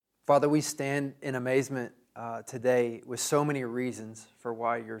Father, we stand in amazement today with so many reasons for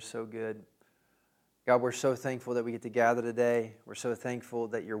why you're so good. God, we're so thankful that we get to gather today. We're so thankful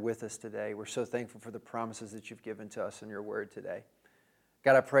that you're with us today. We're so thankful for the promises that you've given to us in your word today.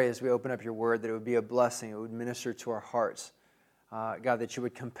 God, I pray as we open up your word that it would be a blessing. It would minister to our hearts. God, that you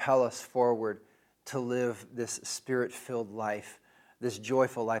would compel us forward to live this spirit-filled life, this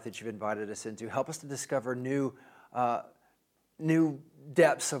joyful life that you've invited us into. Help us to discover new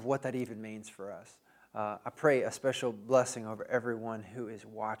depths of what that even means for us. I pray a special blessing over everyone who is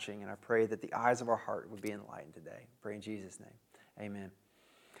watching, and I pray that the eyes of our heart would be enlightened today. I pray in Jesus' name. Amen.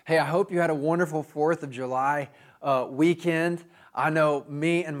 Hey, I hope you had a wonderful 4th of July weekend. I know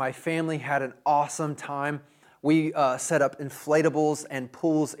me and my family had an awesome time. We set up inflatables and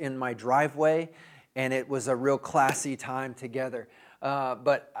pools in my driveway, and it was a real classy time together.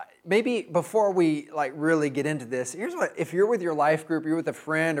 But maybe before we really get into this, here's what: if you're with your life group, you're with a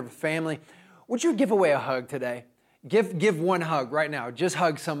friend or family, would you give away a hug today? Give one hug right now. Just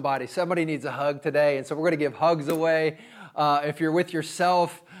hug somebody. Somebody needs a hug today, and so we're going to give hugs away. If you're with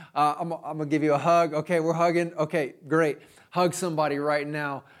yourself, I'm going to give you a hug. Okay, we're hugging. Okay, great. Hug somebody right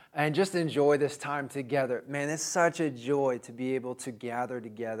now and just enjoy this time together. Man, it's such a joy to be able to gather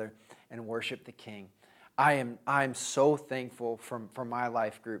together and worship the King. I'm so thankful for my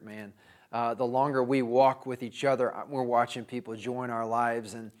life group, man. The longer we walk with each other, we're watching people join our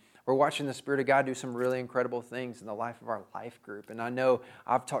lives, and we're watching the Spirit of God do some really incredible things in the life of our life group. And I know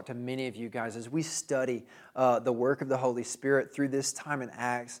I've talked to many of you guys as we study the work of the Holy Spirit through this time in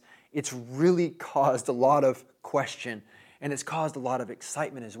Acts. It's really caused a lot of question, and it's caused a lot of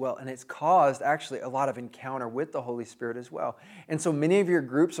excitement as well. And it's caused actually a lot of encounter with the Holy Spirit as well. And so many of your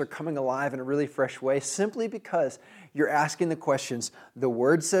groups are coming alive in a really fresh way simply because you're asking the questions. The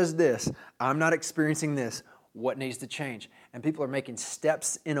Word says this. I'm not experiencing this. What needs to change? And people are making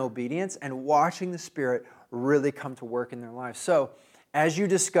steps in obedience and watching the Spirit really come to work in their lives. So as you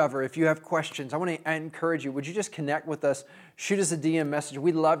discover, if you have questions, I want to encourage you, would you just connect with us? Shoot us a DM message.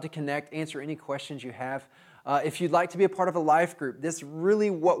 We'd love to connect, answer any questions you have. If you'd like to be a part of a life group, this is really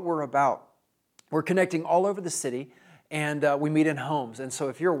what we're about. We're connecting all over the city, and we meet in homes. And so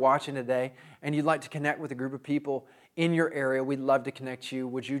if you're watching today and you'd like to connect with a group of people in your area, we'd love to connect you.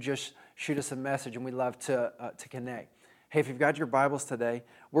 Would you just shoot us a message, and we'd love to connect. Hey, if you've got your Bibles today,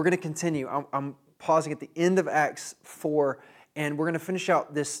 we're going to continue. I'm pausing at the end of Acts 4, and we're going to finish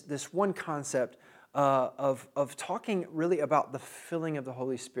out this one concept of talking really about the filling of the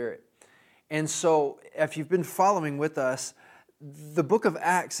Holy Spirit. And so if you've been following with us, the book of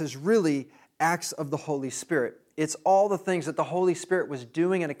Acts is really Acts of the Holy Spirit. It's all the things that the Holy Spirit was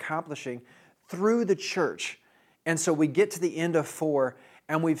doing and accomplishing through the church. And so we get to the end of 4,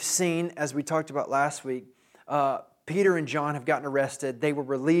 and we've seen, as we talked about last week, Peter and John have gotten arrested. They were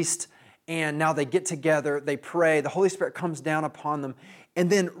released, and now they get together, they pray, the Holy Spirit comes down upon them. And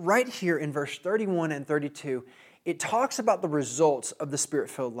then right here in verse 31 and 32, it talks about the results of the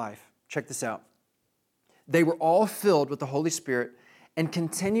Spirit-filled life. Check this out. They were all filled with the Holy Spirit and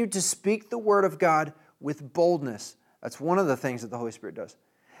continued to speak the word of God with boldness. That's one of the things that the Holy Spirit does.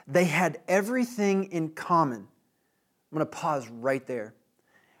 They had everything in common. I'm going to pause right there.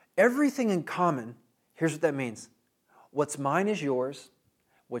 Everything in common, here's what that means. What's mine is yours.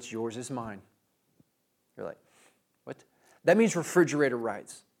 What's yours is mine. You're like, what? That means refrigerator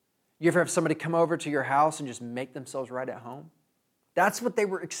rights. You ever have somebody come over to your house and just make themselves right at home? That's what they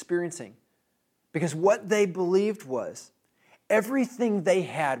were experiencing. Because what they believed was everything they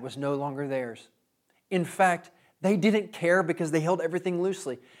had was no longer theirs. In fact, they didn't care because they held everything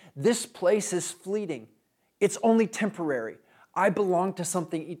loosely. This place is fleeting. It's only temporary. I belong to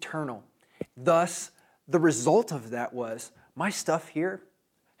something eternal. Thus, the result of that was, my stuff here,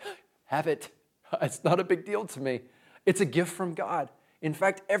 have it. It's not a big deal to me. It's a gift from God. In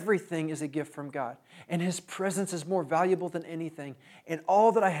fact, everything is a gift from God. And His presence is more valuable than anything. And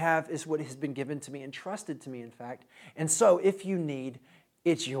all that I have is what has been given to me, entrusted to me, in fact. And so, if you need,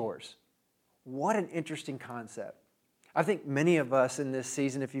 it's yours. What an interesting concept. I think many of us in this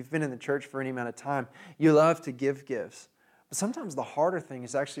season, if you've been in the church for any amount of time, you love to give gifts. But sometimes the harder thing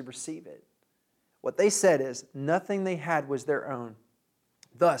is actually receive it. What they said is, nothing they had was their own.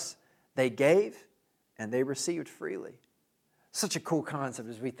 Thus, they gave and they received freely. Such a cool concept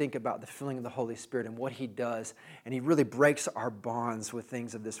as we think about the filling of the Holy Spirit and what He does. And He really breaks our bonds with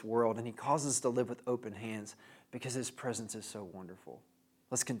things of this world. And He causes us to live with open hands because His presence is so wonderful.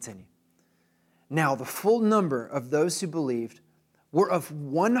 Let's continue. Now, the full number of those who believed were of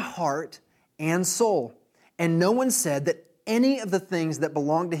one heart and soul. And no one said that any of the things that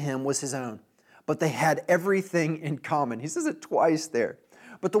belonged to him was his own, but they had everything in common. He says it twice there.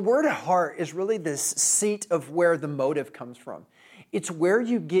 But the word heart is really this seat of where the motive comes from. It's where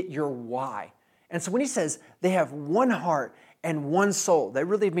you get your why. And so when he says they have one heart and one soul, that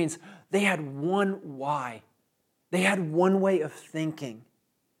really means they had one why. They had one way of thinking.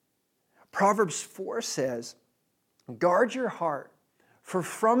 Proverbs 4 says, guard your heart, for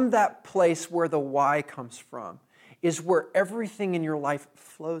from that place where the why comes from is where everything in your life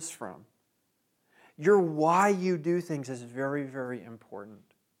flows from. Your why you do things is very, very important.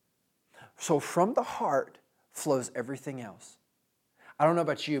 So from the heart flows everything else. I don't know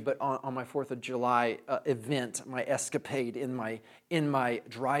about you, but on my 4th of July event, my escapade in my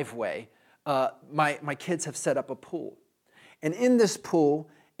driveway, my kids have set up a pool. And in this pool,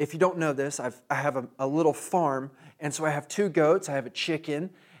 if you don't know this, I have a little farm, and so I have 2 goats, I have a chicken,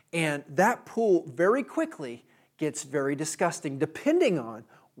 and that pool very quickly gets very disgusting depending on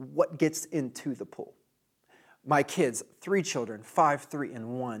what gets into the pool. My kids, 3 children, 5, 3,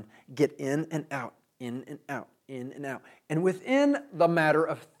 and 1, get in and out, in and out, in and out. And within the matter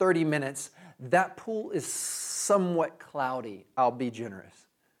of 30 minutes, that pool is somewhat cloudy. I'll be generous.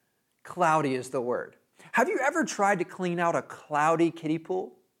 Cloudy is the word. Have you ever tried to clean out a cloudy kiddie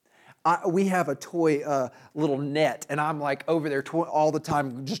pool? We have a toy little net, and I'm like over there all the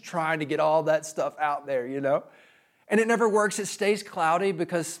time just trying to get all that stuff out there, you know? And it never works. It stays cloudy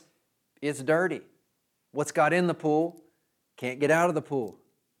because it's dirty. What's got in the pool can't get out of the pool.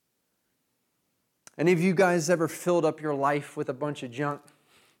 Any of you guys ever filled up your life with a bunch of junk?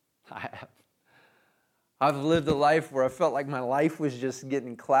 I have. I've lived a life where I felt like my life was just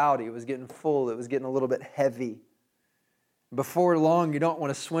getting cloudy. It was getting full. It was getting a little bit heavy. Before long, you don't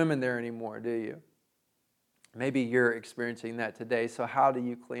want to swim in there anymore, do you? Maybe you're experiencing that today. So how do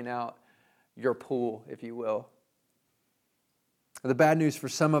you clean out your pool, if you will? The bad news for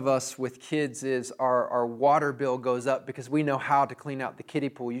some of us with kids is our water bill goes up because we know how to clean out the kiddie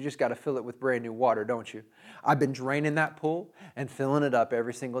pool. You just got to fill it with brand new water, don't you? I've been draining that pool and filling it up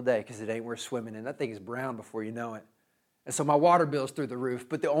every single day because it ain't worth swimming in. That thing is brown before you know it. And so my water bill's through the roof.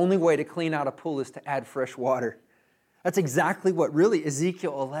 But the only way to clean out a pool is to add fresh water. That's exactly what really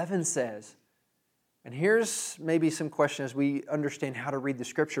Ezekiel 11 says. And here's maybe some questions as we understand how to read the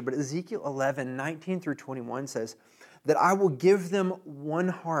scripture. But Ezekiel 11, 19 through 21 says that I will give them one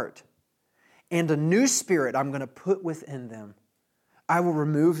heart and a new spirit I'm going to put within them. I will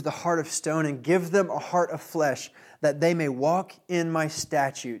remove the heart of stone and give them a heart of flesh that they may walk in my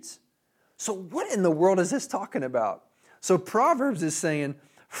statutes. So what in the world is this talking about? So Proverbs is saying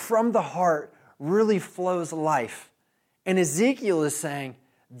from the heart really flows life. And Ezekiel is saying,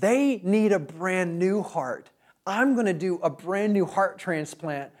 they need a brand new heart. I'm going to do a brand new heart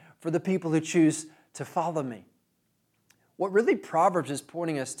transplant for the people who choose to follow me. What really Proverbs is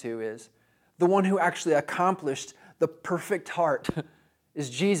pointing us to is the one who actually accomplished the perfect heart is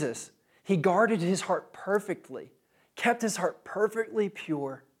Jesus. He guarded his heart perfectly, kept his heart perfectly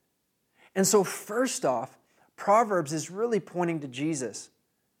pure. And so first off, Proverbs is really pointing to Jesus.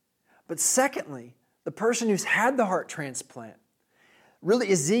 But secondly, the person who's had the heart transplant,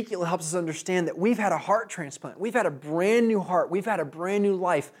 really Ezekiel helps us understand that we've had a heart transplant. We've had a brand new heart. We've had a brand new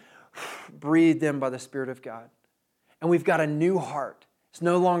life breathed in by the Spirit of God. And we've got a new heart. It's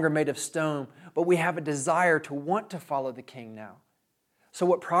no longer made of stone, but we have a desire to want to follow the King now. So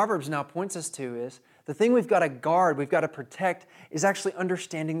what Proverbs now points us to is the thing we've got to guard, we've got to protect, is actually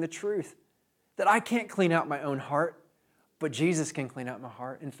understanding the truth. That I can't clean out my own heart, but Jesus can clean out my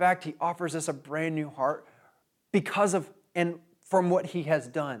heart. In fact, He offers us a brand new heart because of and from what He has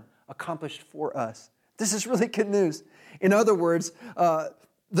done, accomplished for us. This is really good news. In other words,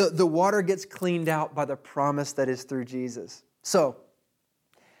 the water gets cleaned out by the promise that is through Jesus. So,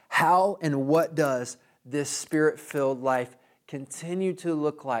 how and what does this Spirit-filled life continue to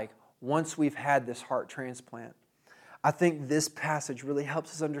look like once we've had this heart transplant? I think this passage really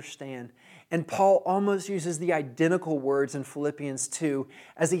helps us understand. And Paul almost uses the identical words in Philippians 2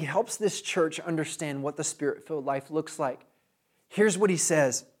 as he helps this church understand what the Spirit-filled life looks like. Here's what he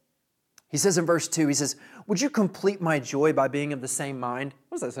says. He says in verse 2, he says, would you complete my joy by being of the same mind?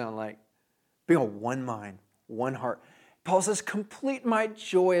 What does that sound like? Being of one mind, one heart. Paul says, complete my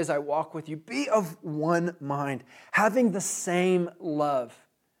joy as I walk with you. Be of one mind, having the same love.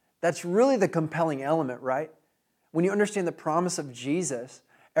 That's really the compelling element, right? When you understand the promise of Jesus,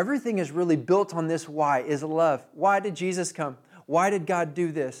 everything is really built on this why, is love. Why did Jesus come? Why did God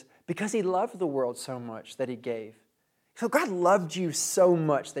do this? Because He loved the world so much that He gave. So God loved you so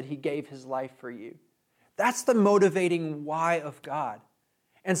much that He gave His life for you. That's the motivating why of God.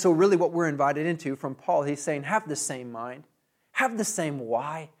 And so really what we're invited into from Paul, he's saying, have the same mind. Have the same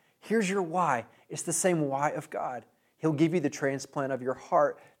why. Here's your why. It's the same why of God. He'll give you the transplant of your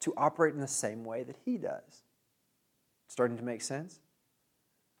heart to operate in the same way that He does. Starting to make sense?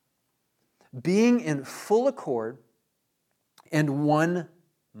 Being in full accord and one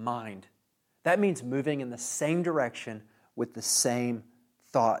mind. That means moving in the same direction with the same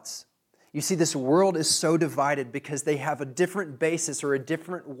thoughts. You see, this world is so divided because they have a different basis or a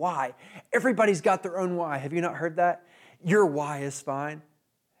different why. Everybody's got their own why. Have you not heard that? Your why is fine.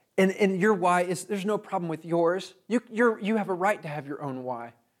 And your why is, there's no problem with yours. You have a right to have your own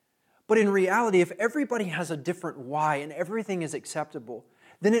why. But in reality, if everybody has a different why and everything is acceptable,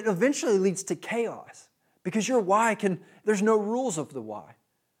 then it eventually leads to chaos. Because your why there's no rules of the why.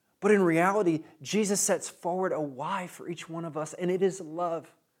 But in reality, Jesus sets forward a why for each one of us, and it is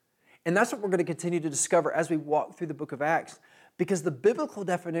love. And that's what we're going to continue to discover as we walk through the book of Acts, because the biblical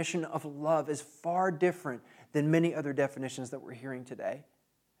definition of love is far different than many other definitions that we're hearing today.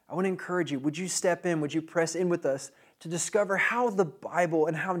 I want to encourage you, would you step in, would you press in with us to discover how the Bible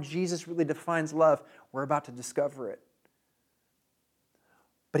and how Jesus really defines love? We're about to discover it.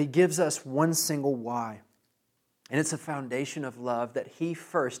 But He gives us one single why. And it's a foundation of love that He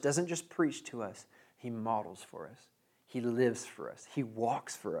first doesn't just preach to us, He models for us. He lives for us. He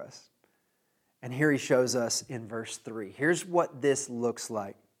walks for us. And here He shows us in verse 3. Here's what this looks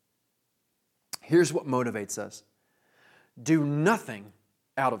like. Here's what motivates us. Do nothing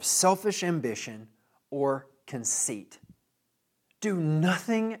out of selfish ambition or conceit. Do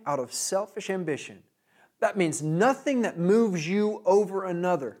nothing out of selfish ambition. That means nothing that moves you over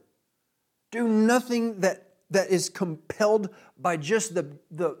another. Do nothing that is compelled by just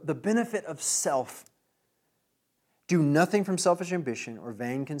the benefit of self. Do nothing from selfish ambition or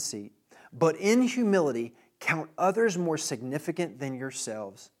vain conceit, but in humility count others more significant than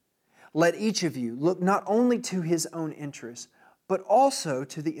yourselves. Let each of you look not only to his own interests, but also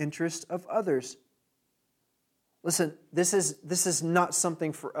to the interest of others. Listen, this is not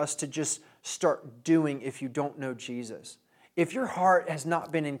something for us to just start doing if you don't know Jesus. If your heart has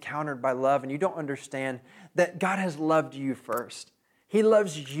not been encountered by love and you don't understand that God has loved you first, He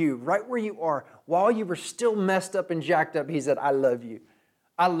loves you right where you are. While you were still messed up and jacked up, He said, I love you.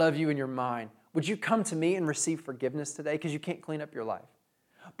 I love you in your mind. Would you come to me and receive forgiveness today? Because you can't clean up your life.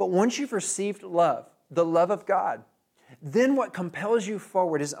 But once you've received love, the love of God, then what compels you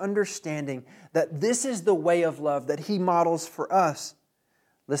forward is understanding that this is the way of love that He models for us.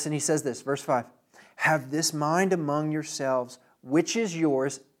 Listen, He says this, verse 5. Have this mind among yourselves, which is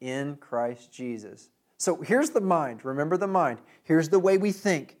yours in Christ Jesus. So here's the mind. Remember the mind. Here's the way we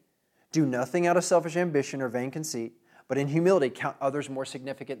think. Do nothing out of selfish ambition or vain conceit, but in humility count others more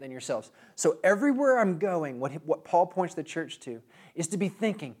significant than yourselves. So everywhere I'm going, what Paul points the church to is to be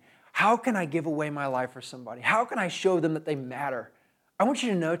thinking, how can I give away my life for somebody? How can I show them that they matter? I want you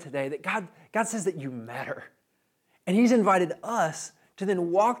to know today that God says that you matter. And He's invited us to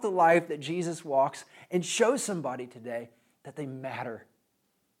then walk the life that Jesus walks and show somebody today that they matter.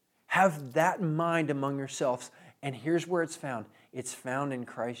 Have that mind among yourselves. And here's where it's found. It's found in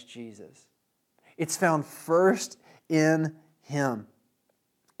Christ Jesus. It's found first in Him.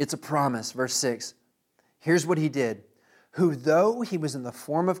 It's a promise. Verse 6. Here's what He did. Who, though He was in the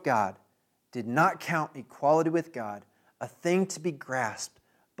form of God, did not count equality with God a thing to be grasped,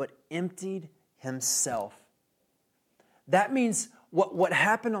 but emptied Himself. That means what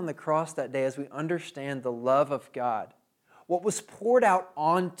happened on the cross that day as we understand the love of God, what was poured out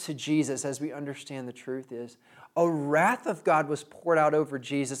onto Jesus as we understand the truth is, a wrath of God was poured out over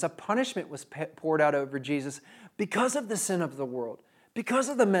Jesus. A punishment was poured out over Jesus because of the sin of the world, because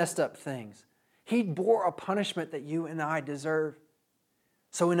of the messed up things. He bore a punishment that you and I deserve.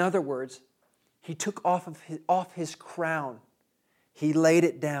 So in other words, He took off his crown. He laid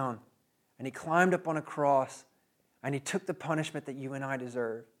it down and He climbed up on a cross and He took the punishment that you and I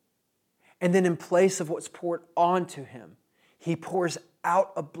deserve. And then in place of what's poured onto Him, He pours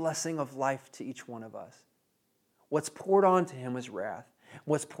out a blessing of life to each one of us. What's poured onto Him was wrath.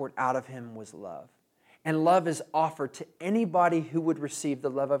 What's poured out of Him was love. And love is offered to anybody who would receive the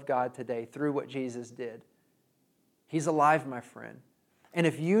love of God today through what Jesus did. He's alive, my friend. And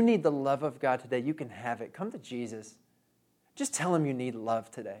if you need the love of God today, you can have it. Come to Jesus. Just tell Him you need love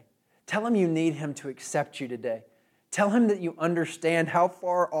today. Tell Him you need Him to accept you today. Tell Him that you understand how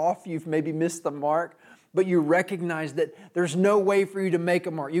far off you've maybe missed the mark, but you recognize that there's no way for you to make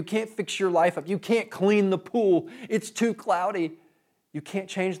a mark. You can't fix your life up. You can't clean the pool. It's too cloudy. You can't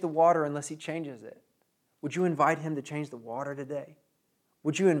change the water unless He changes it. Would you invite Him to change the water today?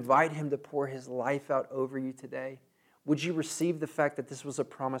 Would you invite Him to pour His life out over you today? Would you receive the fact that this was a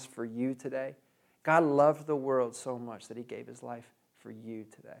promise for you today? God loved the world so much that He gave His life for you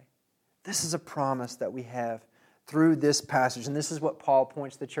today. This is a promise that we have through this passage. And this is what Paul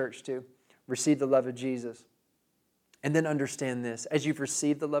points the church to. Receive the love of Jesus. And then understand this. As you've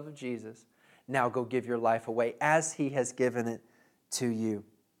received the love of Jesus, now go give your life away as He has given it to you.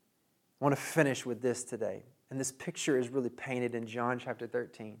 I want to finish with this today. And this picture is really painted in John chapter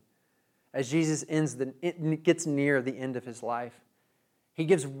 13. As Jesus gets near the end of His life, He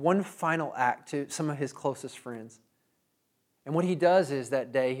gives one final act to some of His closest friends. And what He does is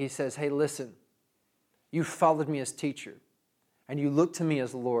that day, He says, hey, listen, you followed me as teacher, and you looked to me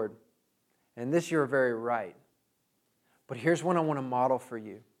as Lord. And this you're very right. But here's what I want to model for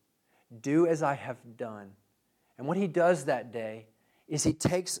you. Do as I have done. And what He does that day is He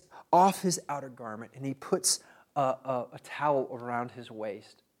takes off His outer garment and He puts a towel around His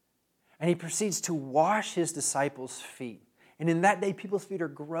waist. And He proceeds to wash His disciples' feet. And in that day, people's feet are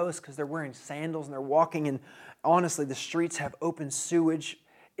gross because they're wearing sandals and they're walking, and honestly, the streets have open sewage.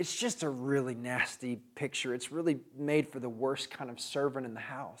 It's just a really nasty picture. It's really made for the worst kind of servant in the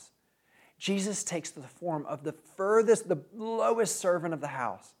house. Jesus takes the form of the lowest servant of the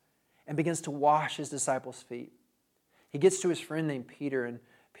house and begins to wash His disciples' feet. He gets to his friend named Peter, and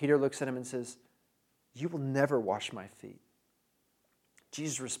Peter looks at him and says, you will never wash my feet.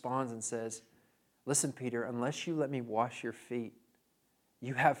 Jesus responds and says, listen, Peter, unless you let me wash your feet,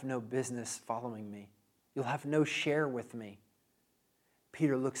 you have no business following me. You'll have no share with me.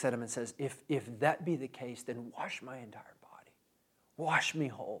 Peter looks at him and says, if that be the case, then wash my entire body. Wash me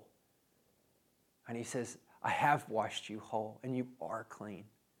whole. And He says, I have washed you whole, and you are clean.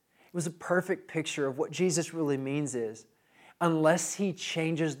 It was a perfect picture of what Jesus really means is, unless He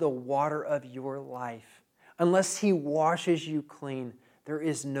changes the water of your life, unless He washes you clean, there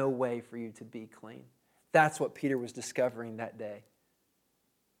is no way for you to be clean. That's what Peter was discovering that day.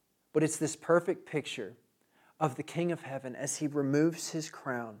 But it's this perfect picture of the King of Heaven as He removes His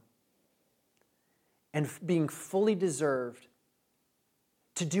crown and being fully deserved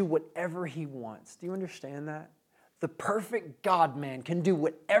to do whatever He wants. Do you understand that? The perfect God-man can do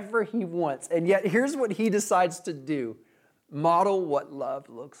whatever He wants, and yet here's what He decides to do. Model what love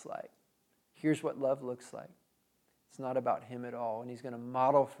looks like. Here's what love looks like. It's not about Him at all, and He's going to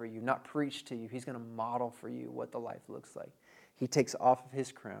model for you, not preach to you. He's going to model for you what the life looks like. He takes off of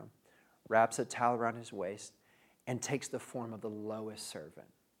His crown, wraps a towel around His waist, and takes the form of the lowest servant.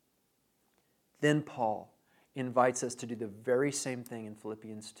 Then Paul invites us to do the very same thing in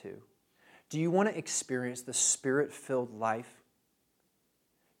Philippians 2. Do you want to experience the Spirit-filled life?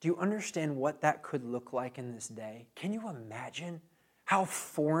 Do you understand what that could look like in this day? Can you imagine how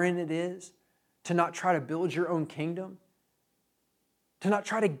foreign it is to not try to build your own kingdom? To not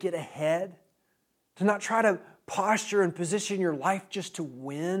try to get ahead? To not try to posture and position your life just to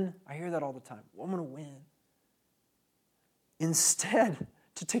win? I hear that all the time. Well, I'm going to win. Instead,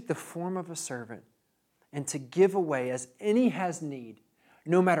 to take the form of a servant and to give away as any has need,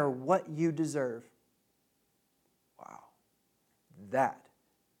 no matter what you deserve. Wow. That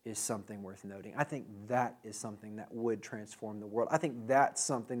is something worth noting. I think that is something that would transform the world. I think that's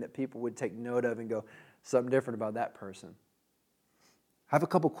something that people would take note of and go, something different about that person. I have a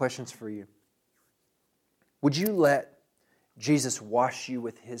couple questions for you. Would you let Jesus wash you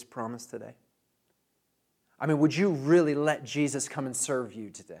with His promise today? I mean, would you really let Jesus come and serve you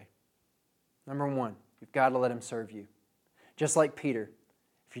today? Number one, you've got to let Him serve you. Just like Peter,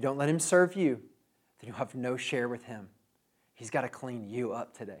 if you don't let Him serve you, then you'll have no share with Him. He's got to clean you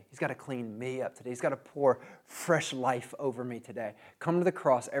up today. He's got to clean me up today. He's got to pour fresh life over me today. Come to the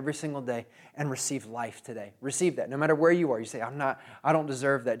cross every single day and receive life today. Receive that. No matter where you are, you say, I don't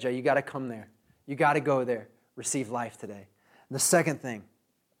deserve that, Jay. You got to come there. You got to go there. Receive life today. And the second thing,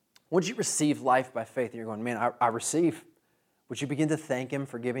 once you receive life by faith, and you're going, man, I receive. Would you begin to thank Him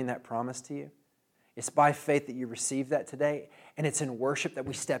for giving that promise to you? It's by faith that you receive that today, and it's in worship that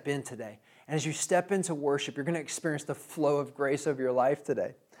we step in today. And as you step into worship, you're going to experience the flow of grace of your life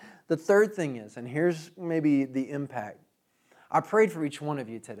today. The third thing is, and here's maybe the impact, I prayed for each one of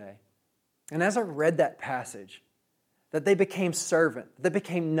you today. And as I read that passage, that they became servant, that they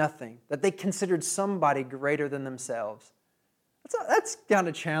became nothing, that they considered somebody greater than themselves. That's kind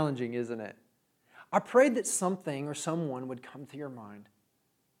of challenging, isn't it? I prayed that something or someone would come to your mind.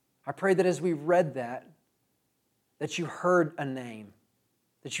 I pray that as we read that you heard a name,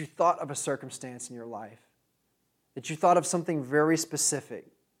 that you thought of a circumstance in your life, that you thought of something very specific.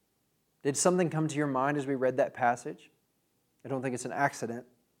 Did something come to your mind as we read that passage? I don't think it's an accident.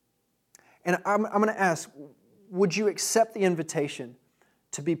 And I'm going to ask, would you accept the invitation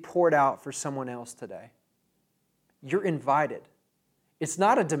to be poured out for someone else today? You're invited. It's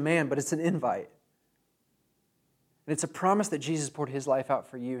not a demand, but it's an invite. And it's a promise that Jesus poured His life out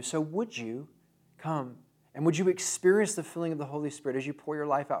for you. So would you come And would you experience the filling of the Holy Spirit as you pour your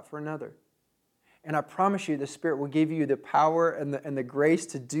life out for another? And I promise you, the Spirit will give you the power and the grace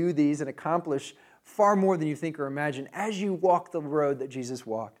to do these and accomplish far more than you think or imagine as you walk the road that Jesus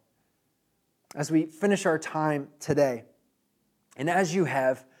walked. As we finish our time today, and as you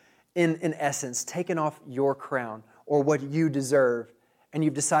have, in essence, taken off your crown or what you deserve, and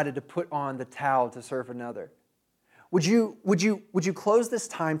you've decided to put on the towel to serve another, would you close this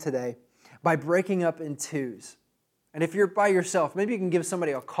time today by breaking up in twos? And if you're by yourself, maybe you can give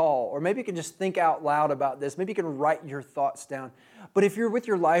somebody a call, or maybe you can just think out loud about this. Maybe you can write your thoughts down. But if you're with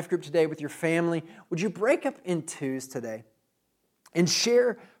your life group today, with your family, would you break up in twos today and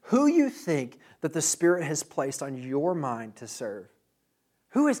share who you think that the Spirit has placed on your mind to serve?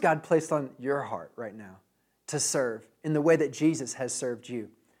 Who has God placed on your heart right now to serve in the way that Jesus has served you?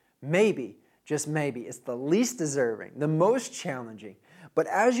 Maybe, just maybe, it's the least deserving, the most challenging. But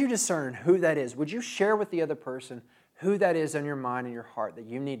as you discern who that is, would you share with the other person who that is on your mind and your heart that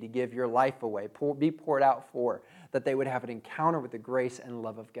you need to give your life away, be poured out for, that they would have an encounter with the grace and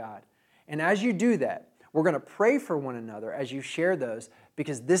love of God? And as you do that, we're going to pray for one another as you share those,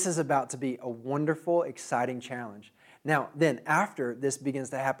 because this is about to be a wonderful, exciting challenge. Now, then, after this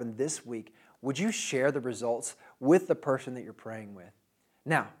begins to happen this week, would you share the results with the person that you're praying with?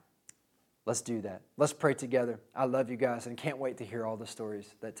 Now, let's do that. Let's pray together. I love you guys and can't wait to hear all the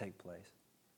stories that take place.